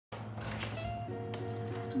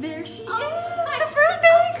There she is, Oh, the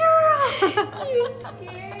birthday girl! You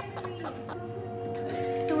scared me.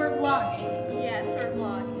 So we're vlogging. Yes, we're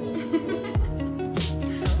vlogging.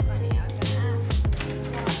 So funny, I was gonna ask.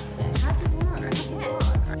 Happy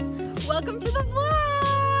vlog. Welcome to the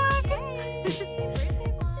vlog!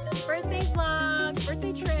 Birthday vlog,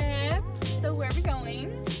 birthday trip. So where are we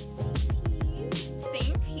going?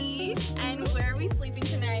 St. Pete. And where are we sleeping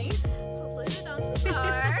tonight? Hopefully the Don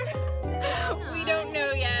CeSar. We don't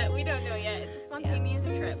know yet. We don't know yet. It's a spontaneous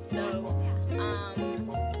trip, so we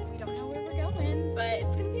don't know where we're going, but it's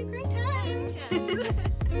gonna be a great time.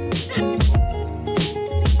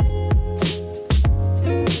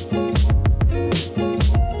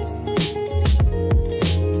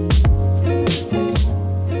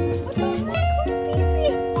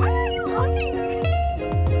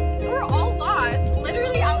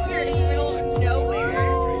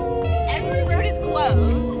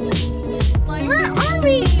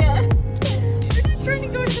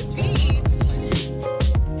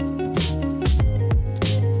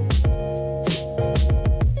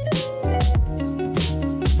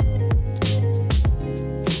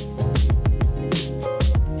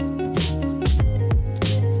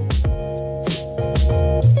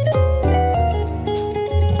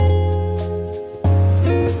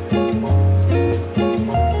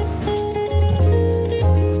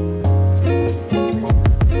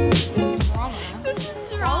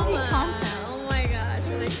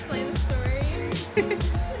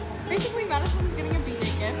 Basically, Madisyn's getting a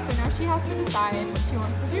B-Day gift, so now she has to decide what she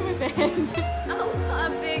wants to do with it. Oh, a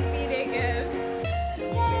big B-Day gift.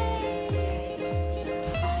 Yay!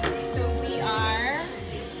 So we are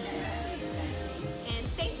In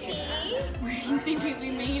St. Pete. we're in St. Pete.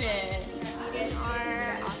 We made it. In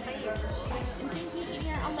our acai bowls. In St. Pete, eating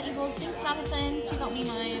our acai bowls. Thanks, Madisyn. She got me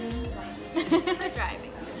mine. For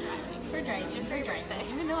driving. For driving. For your birthday.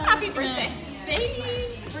 Even though Happy I was gonna- birthday.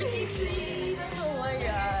 Thanks! Birthday treat! Oh my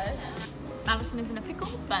gosh. Madisyn is in a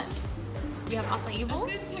pickle, but we have acai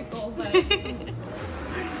bowls. Good pickle, but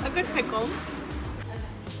A good pickle.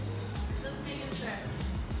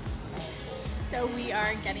 So we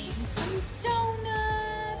are getting some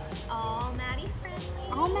donuts. all Maddie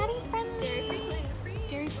friendly. All Maddie friendly. Dairy-free, gluten-free.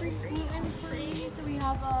 Dairy-free, gluten-free. So we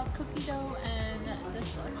have a cookie dough and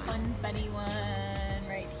this funfetti one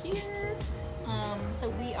right here. So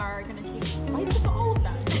we are gonna take bites of all of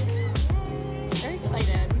them. Very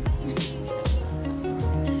excited.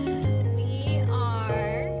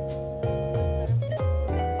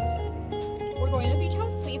 We're going to Beach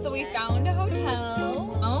House Suites, so we found a hotel.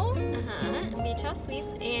 Oh. Beach House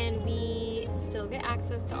Suites, and we still get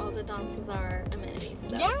access to all the Don CeSar amenities.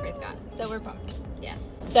 So Yeah. praise God. So we're pumped. Yes.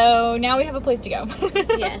 So now we have a place to go.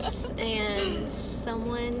 Yes, and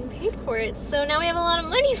someone paid for it, so now we have a lot of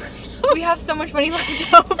money left over. We have so much money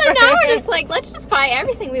left over. So now we're just like, let's just buy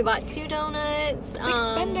everything. We bought 2 donuts. Big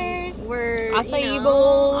spenders. We're Acai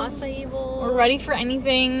bowls. Acai bowls. We're ready for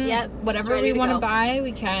anything. Yep, Whatever just ready we to want to go. buy,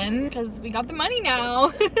 we can, because we got the money now.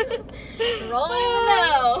 Rolling in the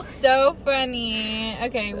dough. So funny.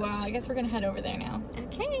 Okay, well, I guess we're gonna head over there now.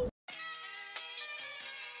 Okay.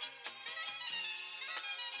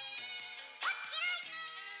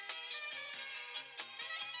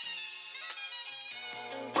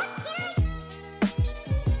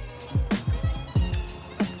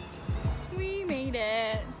 We made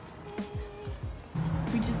it.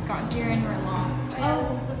 We just got here and we're lost. Oh,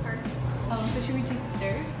 this is the parking lot. Oh, so should we take the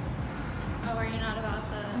stairs? Oh, are you not about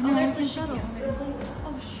the... No, Oh, there's I the think shuttle. yeah.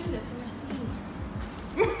 Oh, shoot, it's a receipt.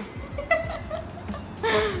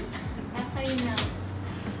 That's how you know.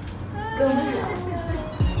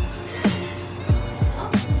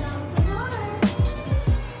 Oh, Don CeSar.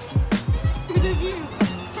 Look at you.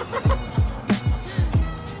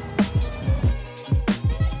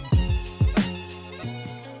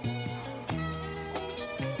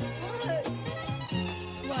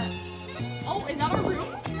 What? Oh, is that our room?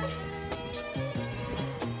 The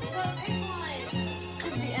big one.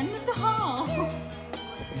 At the end of the hall.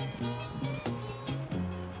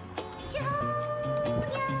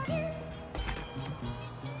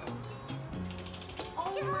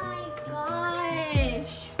 Oh my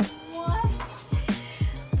gosh. What?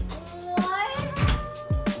 What?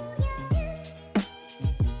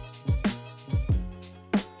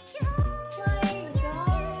 My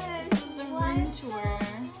gosh. This is the room tour.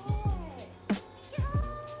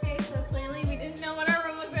 Okay, so clearly we didn't know what our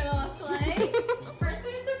room was gonna look like.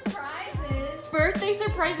 Birthday surprises. Birthday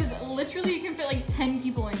surprises. Literally, you can fit like 10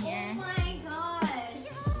 people in here. Oh my gosh.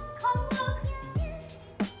 Come look.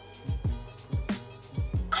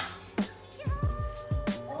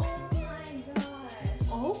 Oh my gosh.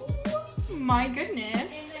 Oh my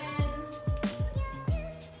goodness. And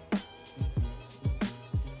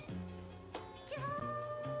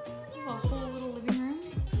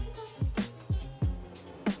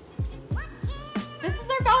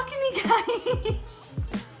guys.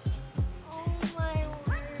 Oh my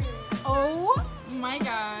word. Oh my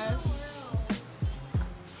gosh.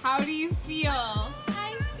 How do you feel?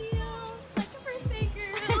 I feel like a birthday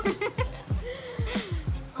girl.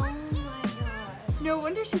 Oh my god. No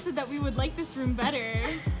wonder she said that we would like this room better.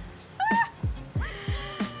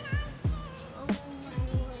 Oh my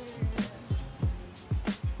word.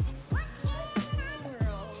 What in the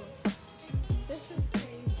world? This is crazy.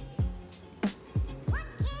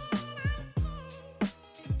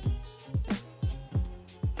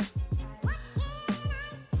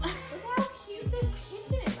 Look how cute this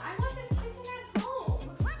kitchen is. I want this kitchen at home.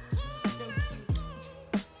 So cute.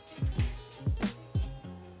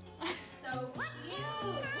 So cute.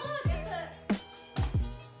 Look at the.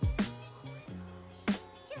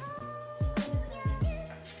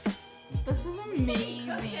 This is amazing.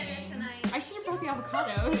 Cook dinner tonight. I should have brought the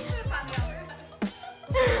avocados.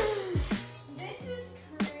 This is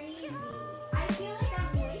crazy. I feel like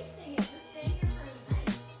I'm wasting it just staying here for a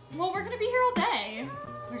night. Well, we're gonna be here all day.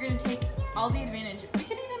 We're gonna take all the advantage. We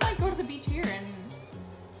could even like go to the beach here and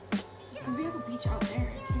because we have a beach out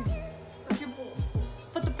there too.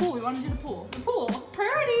 But the pool. We want to do the pool. The pool.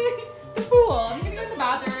 Priority. The pool. I'm gonna go to the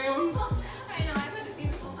bathroom. I know, I've had to be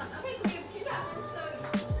this whole time. Okay, so we have 2 bathrooms, so,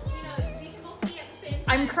 you know, we can both be at the same time.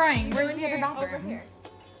 I'm crying. You Where's go in the other here, bathroom? Over here.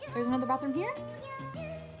 There's another bathroom here?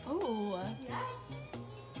 Oh. Yes.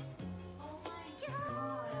 Oh my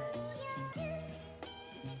gosh.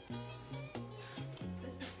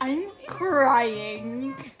 This is I'm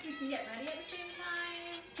crying. We can get ready at the same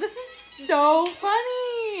time. This is so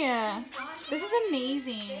funny. Gosh, This is say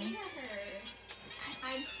amazing. to her.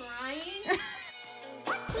 I'm crying.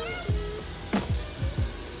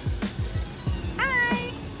 Hi.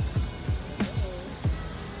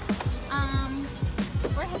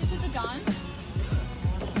 We're headed to the Don.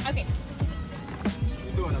 Okay.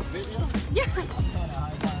 You doing a video? Yeah. I'm trying to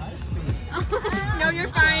hide my ice cream. No, you're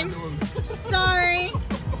fine. Sorry.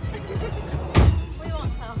 We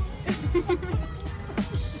won't tell.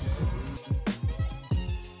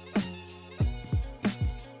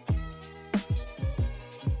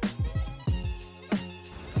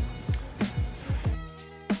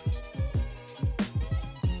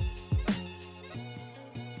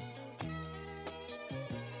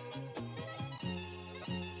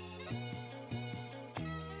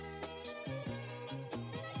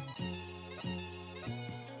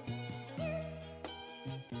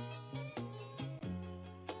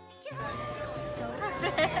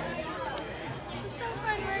 It's so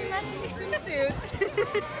fun wearing matching swimsuits.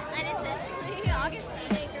 Unintentionally, August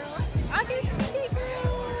B-Day girls. August B-Day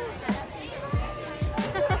girls.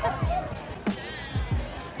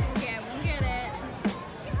 Okay, I won't get it.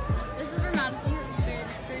 This is for Madisyn. It's been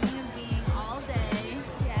dreaming of being all day.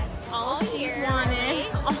 Yes. All she's year, wanted. really.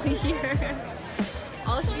 All year.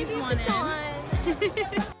 All she's wanted.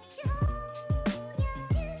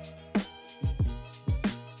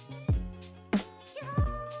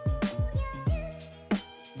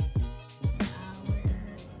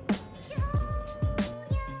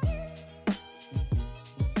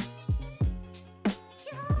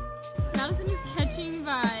 Madisyn is catching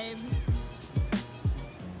vibes.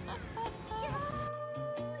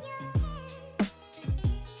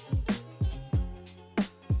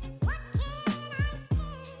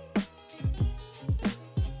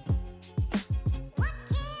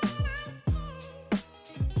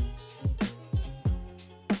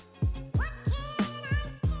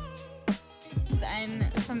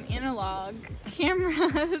 And some analog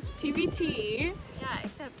cameras, TBT. Yeah,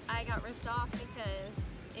 except I got ripped off because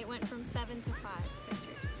it went from 7 to 5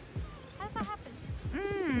 pictures. How does that happen?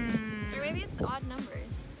 Or maybe it's odd numbers.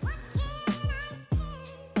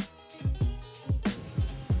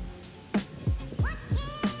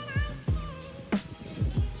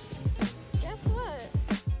 Guess what?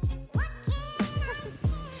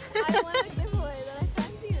 I won a giveaway that I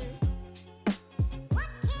tagged you.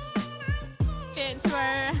 To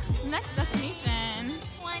our next destination.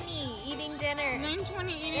 20, eating dinner. 9:20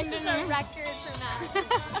 eating This is dinner. a record for Matt.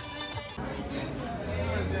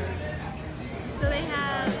 So they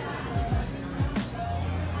have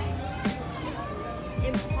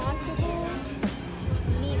Impossible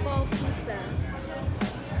Meatball Pizza.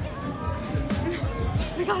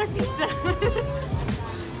 We got our pizza.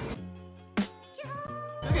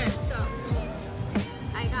 Okay, so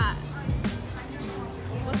I got,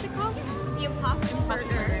 what's it called? The Impossible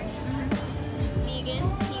Burger. Vegan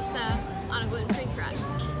pizza on a gluten-free crust.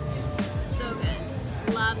 So good.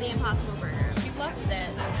 Love the Impossible Burger. She loves it.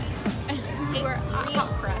 So good. Tastes We're real. hot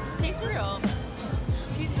crust. Tastes real.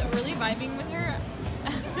 She's really vibing with her,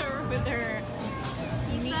 with her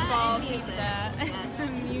meatball pizza.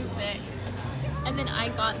 Music. And then I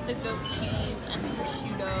got the goat cheese and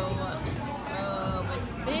prosciutto with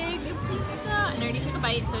big pizza. And I already took a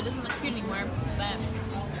bite, so it doesn't look cute anymore. But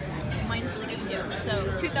mine's really good too. So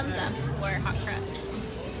 2 thumbs up for hot crust.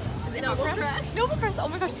 Is it Noble hot crust? Crust? Noble Crust. Oh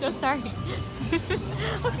my gosh, so sorry.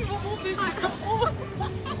 Okay, we'll move it.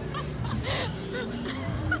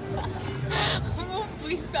 We'll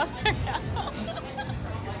bleep that out.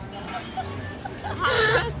 Hot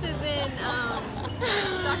crust is in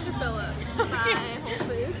Dr. Phillips by Whole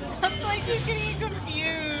Foods. I'm like, you're getting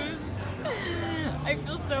confused. I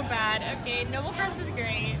feel so bad. Okay, Noble Crust is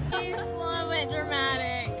great. You slow it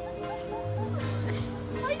dramatic.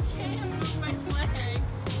 I can't move my leg.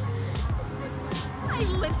 I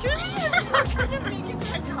literally am not gonna make it to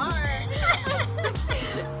the car.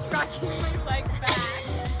 Rocking my leg back.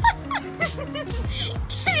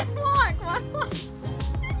 Can't walk. Walk.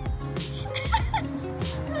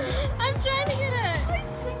 I'm trying to get it.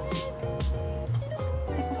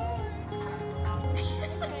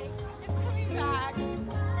 Okay, it's coming back. You're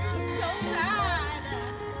so bad.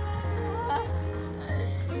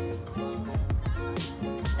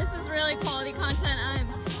 This is really quality content. I'm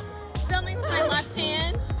filming with my left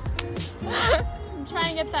hand. I'm trying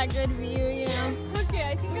to get that good view, you know. Okay,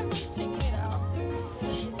 I think I'm like taking it out.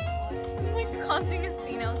 I'm like causing a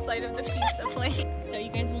scene outside of the pizza place. So you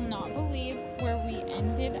guys will not believe where we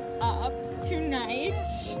ended up tonight.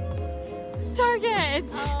 Target!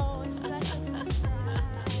 Oh, such a surprise.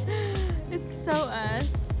 It's so us.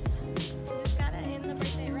 Just gotta end the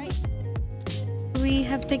birthday right. We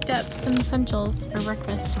have picked up some essentials for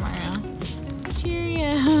breakfast tomorrow.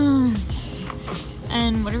 Cheerios!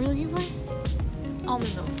 And what are we looking for?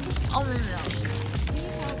 Almond milk. Almond milk.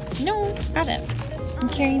 No, got it. I'm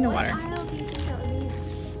carrying the water. What aisle do you think that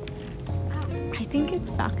would be? I think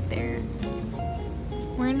it's back there.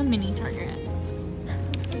 We're in a mini Target.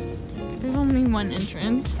 There's only one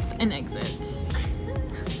entrance and exit.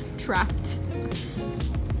 Trapped.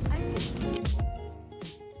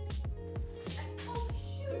 Oh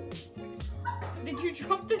shoot! Did you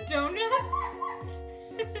drop the donuts?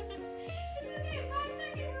 It's okay,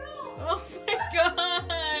 5-second rule. Oh my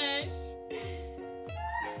gosh!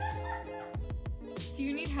 Do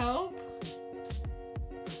you need help? No,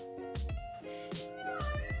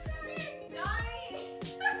 I'm just over here dying.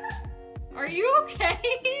 Are you okay?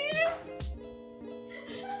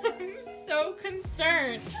 I'm so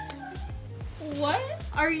concerned. What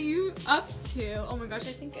are you up to? Oh my gosh,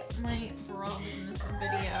 I think my bra was in this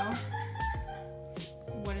video.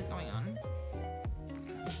 What is going on?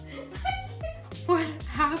 What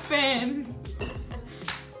happened?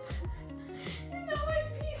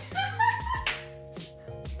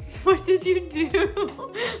 What did you do?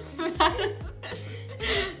 Madisyn?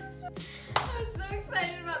 I was so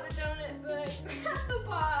excited about the donuts that I grabbed the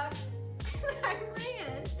box and I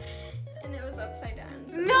ran and it was upside down.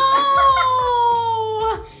 So No!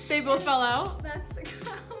 They both fell out? that's the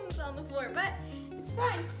crumbs on the floor, but it's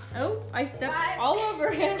fine. Oh, I stepped all over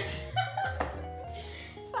it.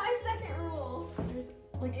 5-second rule. There's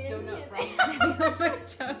like In donut it. frosting on my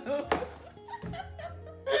toes.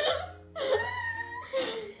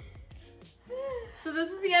 So this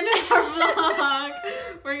is the end of our vlog.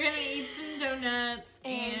 We're gonna eat some donuts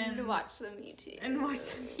And watch some YouTube. and watch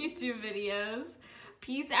some YouTube videos.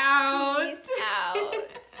 Peace out. Peace out.